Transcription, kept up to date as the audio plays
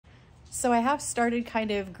So I have started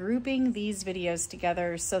kind of grouping these videos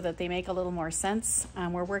together so that they make a little more sense.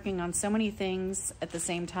 We're working on so many things at the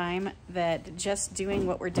same time that just doing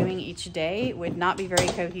what we're doing each day would not be very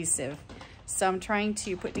cohesive. So I'm trying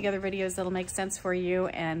to put together videos that'll make sense for you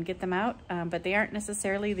and get them out, but they aren't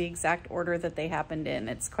necessarily the exact order that they happened in.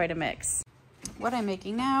 It's quite a mix. What I'm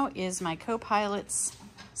making now is my co-pilot's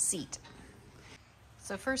seat.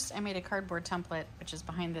 So first I made a cardboard template, which is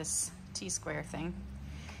behind this T-square thing.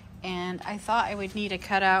 And I thought I would need a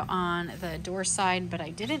cutout on the door side, but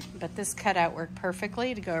I didn't. But this cutout worked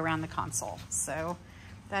perfectly to go around the console. So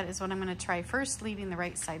that is what I'm going to try first, leaving the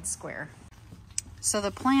right side square. So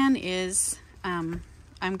the plan is I'm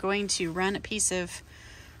going to run a piece of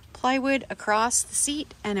plywood across the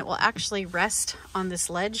seat, and it will actually rest on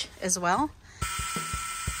this ledge as well.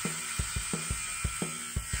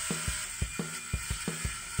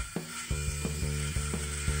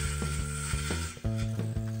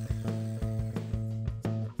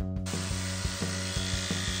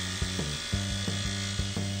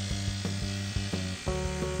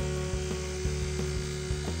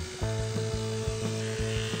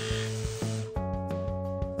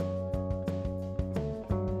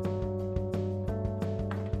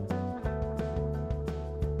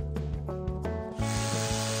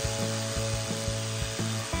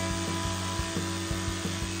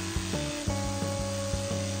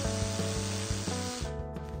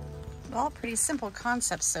 Well, pretty simple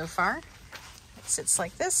concept so far. It sits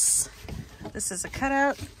like this. This is a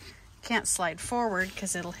cutout. Can't slide forward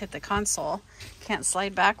because it'll hit the console. Can't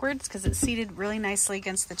slide backwards because it's seated really nicely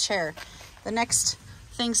against the chair. The next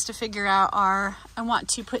things to figure out are, I want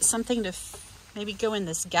to put something to maybe go in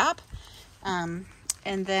this gap, and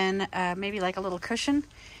then maybe like a little cushion.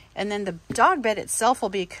 And then the dog bed itself will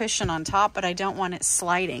be a cushion on top, but I don't want it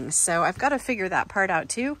sliding. So I've got to figure that part out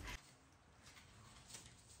too.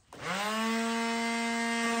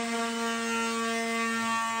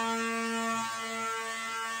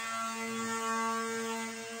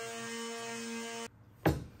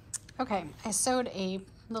 Okay, I sewed a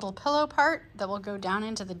little pillow part that will go down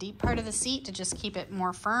into the deep part of the seat to just keep it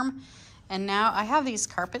more firm. And now I have these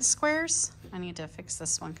carpet squares. I need to fix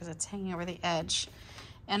this one because it's hanging over the edge.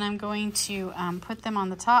 And I'm going to put them on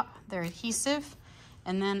the top. They're adhesive.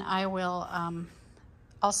 And then I will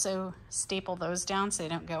also staple those down so they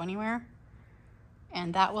don't go anywhere.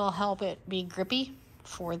 And that will help it be grippy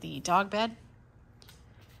for the dog bed.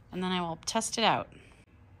 And then I will test it out.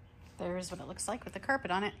 There's what it looks like with the carpet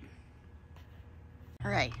on it. All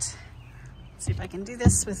right, let's see if I can do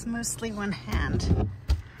this with mostly one hand.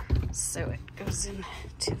 So it goes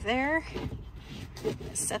into there,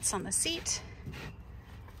 it sets on the seat,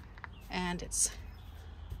 and it's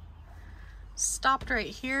stopped right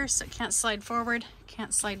here, so it can't slide forward,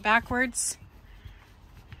 can't slide backwards.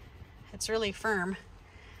 It's really firm.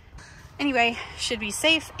 Anyway, should be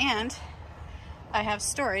safe, and I have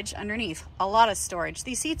storage underneath, a lot of storage.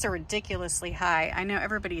 These seats are ridiculously high. I know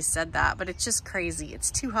everybody said that, but it's just crazy.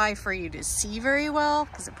 It's too high for you to see very well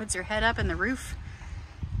because it puts your head up in the roof.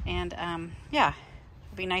 And yeah,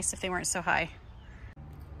 it'd be nice if they weren't so high.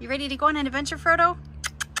 You ready to go on an adventure, Frodo?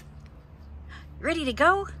 Ready to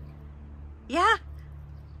go? Yeah?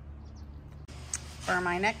 For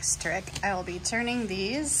my next trick, I will be turning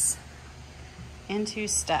these into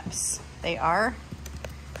steps. They are,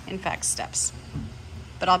 in fact, steps,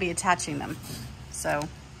 but I'll be attaching them. So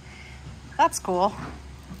that's cool.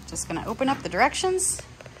 Just gonna open up the directions,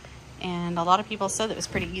 and a lot of people said it was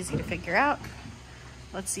pretty easy to figure out.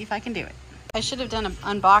 Let's see if I can do it. I should have done an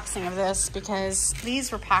unboxing of this because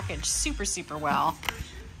these were packaged super, super well.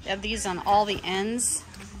 They have these on all the ends.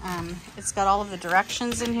 It's got all of the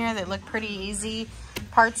directions in here that look pretty easy.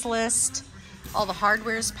 Parts list, all the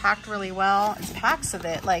hardware's packed really well. It's packs of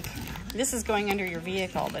it, like this is going under your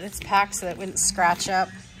vehicle, but it's packed so that it wouldn't scratch up.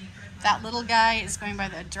 That little guy is going by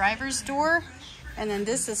the driver's door, and then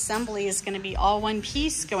this assembly is going to be all one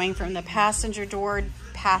piece going from the passenger door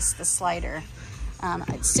past the slider.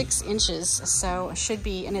 It's 6 inches, so it should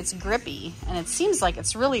be, and it's grippy, and it seems like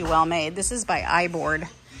it's really well made. This is by iBoard.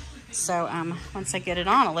 So once I get it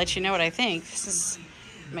on, I'll let you know what I think.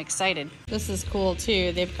 I'm excited. This is cool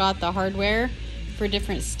too. They've got the hardware for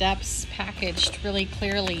different steps packaged really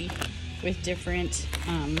clearly with different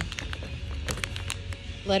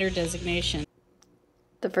letter designation.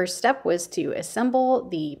 The first step was to assemble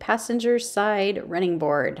the passenger side running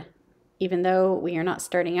board, even though we are not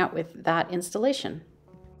starting out with that installation.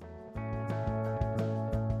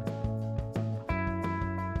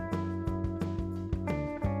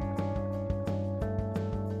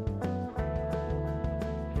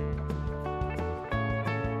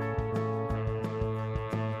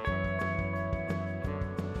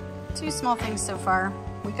 Two small things so far.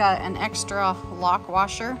 We got an extra lock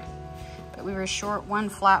washer, but we were short one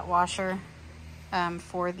flat washer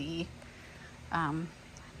for the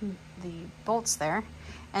bolts there.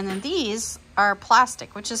 And then these are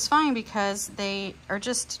plastic, which is fine because they are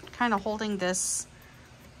just kind of holding this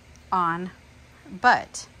on.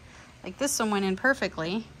 But like this one went in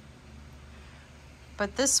perfectly,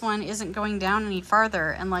 but this one isn't going down any farther,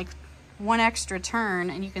 and like one extra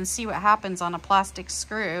turn and you can see what happens on a plastic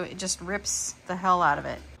screw. It just rips the hell out of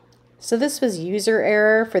it. So this was user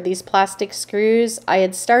error for these plastic screws. I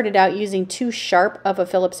had started out using too sharp of a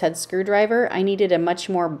Phillips head screwdriver. I needed a much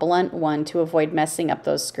more blunt one to avoid messing up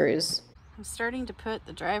those screws. I'm starting to put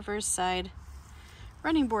the driver's side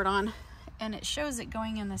running board on, and it shows it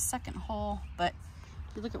going in the second hole, but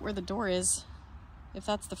if you look at where the door is, if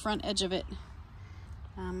that's the front edge of it,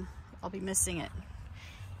 I'll be missing it.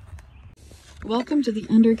 Welcome to the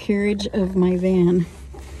undercarriage of my van.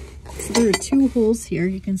 So there are two holes here.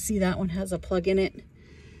 You can see that one has a plug in it,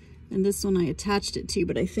 and this one I attached it to,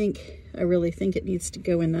 but I really think it needs to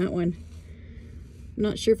go in that one. I'm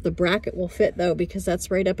not sure if the bracket will fit though, because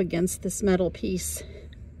that's right up against this metal piece.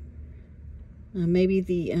 Maybe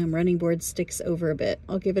the running board sticks over a bit.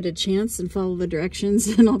 I'll give it a chance and follow the directions,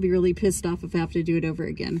 and I'll be really pissed off if I have to do it over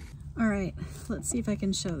again. All right, let's see if I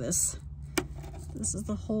can show this. This is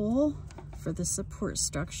the hole for the support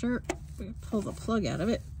structure. We pull the plug out of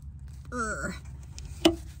it. Urgh.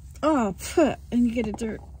 Oh, and you get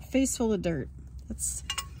a face full of dirt. That's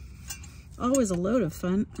always a load of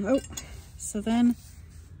fun. Oh, so then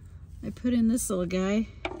I put in this little guy.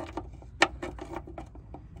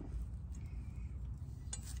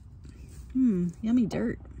 Yummy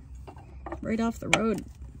dirt right off the road.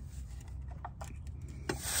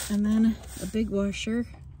 And then a big washer.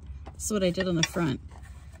 This is what I did on the front.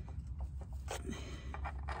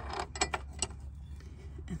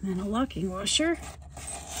 And then a locking washer.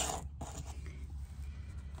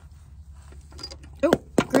 Oh,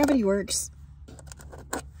 gravity works.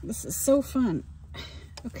 This is so fun.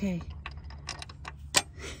 Okay.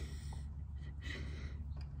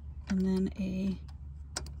 And then a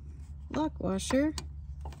lock washer.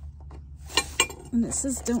 And it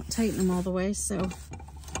says don't tighten them all the way, so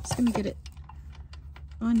I'm just gonna get it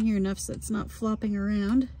on here enough so it's not flopping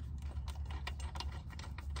around.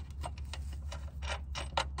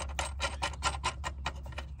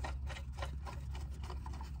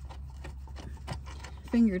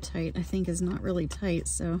 Finger tight, I think, is not really tight,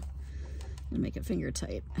 so I'm gonna make it finger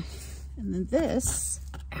tight. And then this,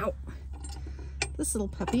 ow, this little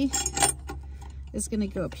puppy is gonna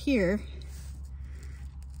go up here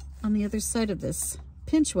on the other side of this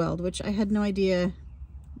pinch weld, which I had no idea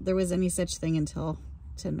there was any such thing until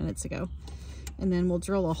 10 minutes ago. And then we'll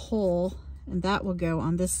drill a hole, and that will go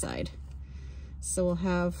on this side. So we'll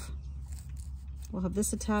have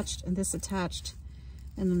this attached and this attached,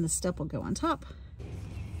 and then the step will go on top.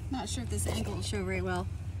 Not sure if this angle will show very well.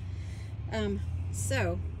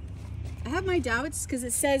 So I have my doubts because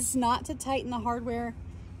it says not to tighten the hardware,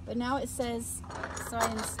 but now it says, so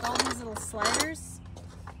I installed these little sliders.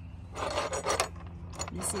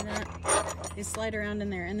 You see that? They slide around in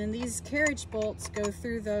there, and then these carriage bolts go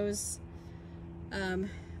through those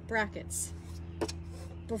brackets.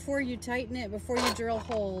 Before you tighten it, before you drill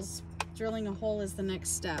holes, drilling a hole is the next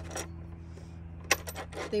step.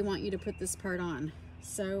 They want you to put this part on.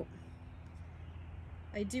 So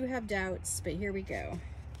I do have doubts, but here we go.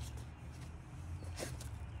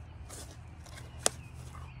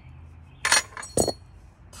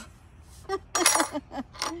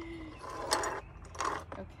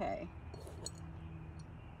 Okay.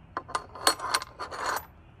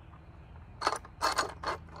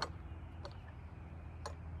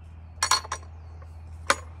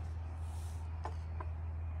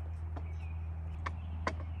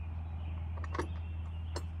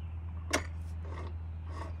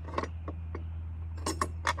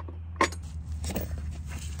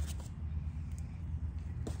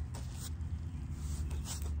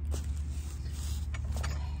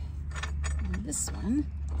 This one,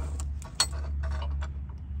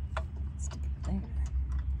 stick it there.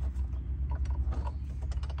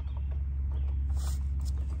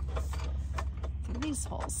 Through these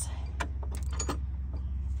holes.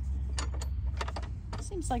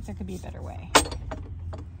 Seems like there could be a better way.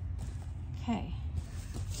 Okay,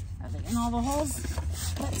 are they in all the holes?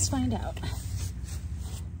 Let's find out.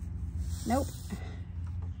 Nope.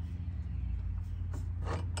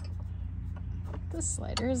 This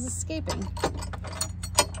slider is escaping.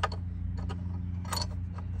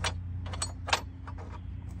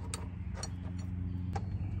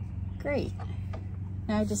 Great.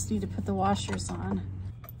 Now I just need to put the washers on.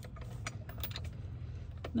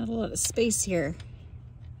 Not a lot of space here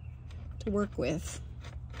to work with.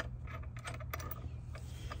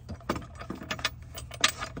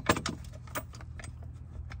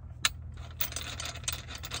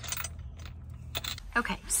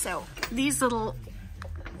 Okay, so these little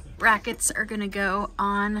brackets are gonna go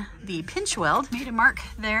on the pinch weld. Made a mark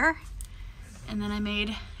there, and then I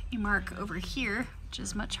made a mark over here, which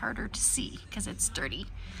is much harder to see because it's dirty.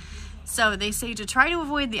 So they say to try to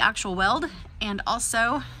avoid the actual weld, and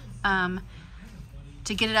also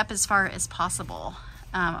to get it up as far as possible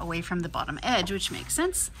away from the bottom edge, which makes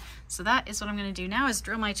sense. So that is what I'm gonna do now, is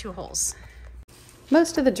drill my 2 holes.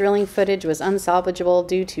 Most of the drilling footage was unsalvageable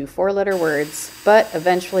due to 4-letter words, but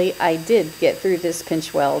eventually I did get through this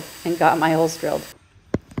pinch weld and got my holes drilled.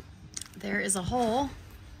 There is a hole.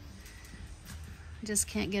 I just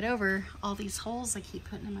can't get over all these holes I keep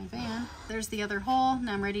putting in my van. There's the other hole.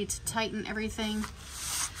 Now I'm ready to tighten everything.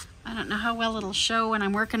 I don't know how well it'll show when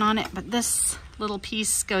I'm working on it, but this little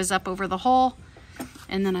piece goes up over the hole,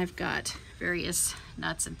 and then I've got various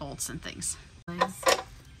nuts and bolts and things.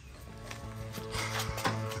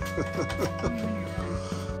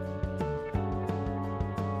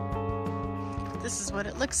 This is what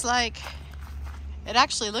it looks like. It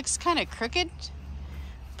actually looks kind of crooked,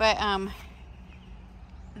 but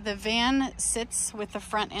the van sits with the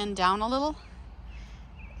front end down a little,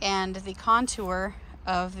 and the contour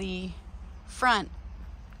of the front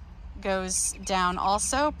goes down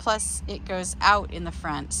also, plus it goes out in the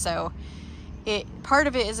front. So part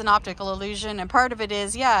of it is an optical illusion, and part of it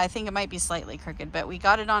is, yeah, I think it might be slightly crooked, but we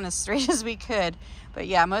got it on as straight as we could. But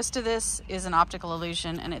yeah, most of this is an optical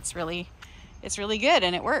illusion, and it's really good,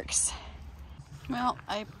 and it works. Well,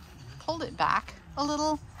 I pulled it back a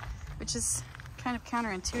little, which is kind of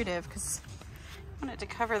counterintuitive because I wanted to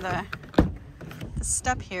cover the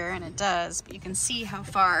step here, and it does, but you can see how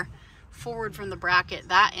far forward from the bracket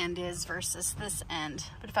that end is versus this end.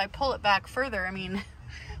 But if I pull it back further, I mean,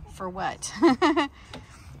 for what?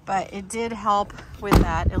 But it did help with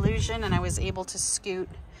that illusion, and I was able to scoot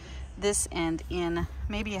this end in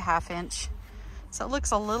maybe a 1/2 inch, so it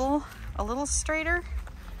looks a little straighter.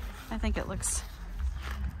 I think it looks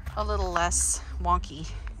a little less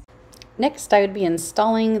wonky. Next, I would be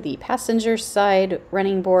installing the passenger side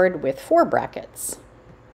running board with 4 brackets.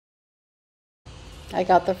 I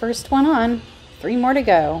got the first one on, 3 more to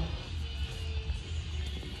go.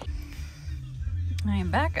 I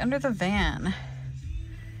am back under the van,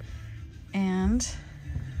 and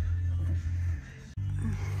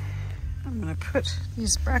I'm gonna put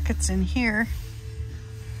these brackets in here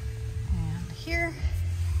and here.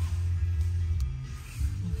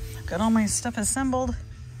 I've got all my stuff assembled,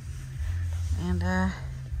 and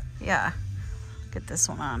yeah, get this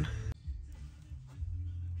one on.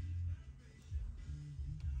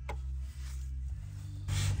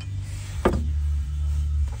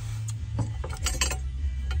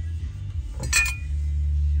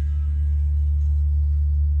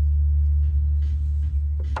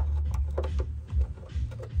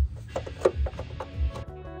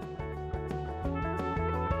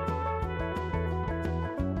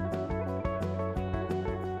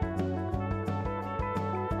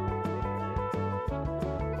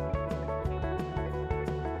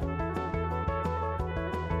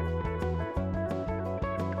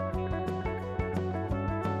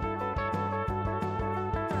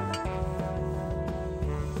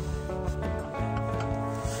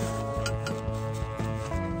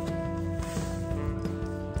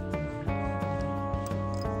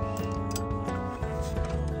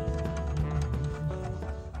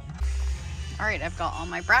 All right, I've got all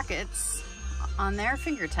my brackets on there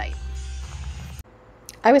finger tight.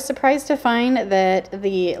 I was surprised to find that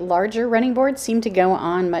the larger running board seemed to go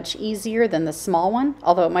on much easier than the small one,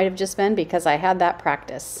 although it might have just been because I had that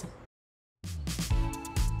practice.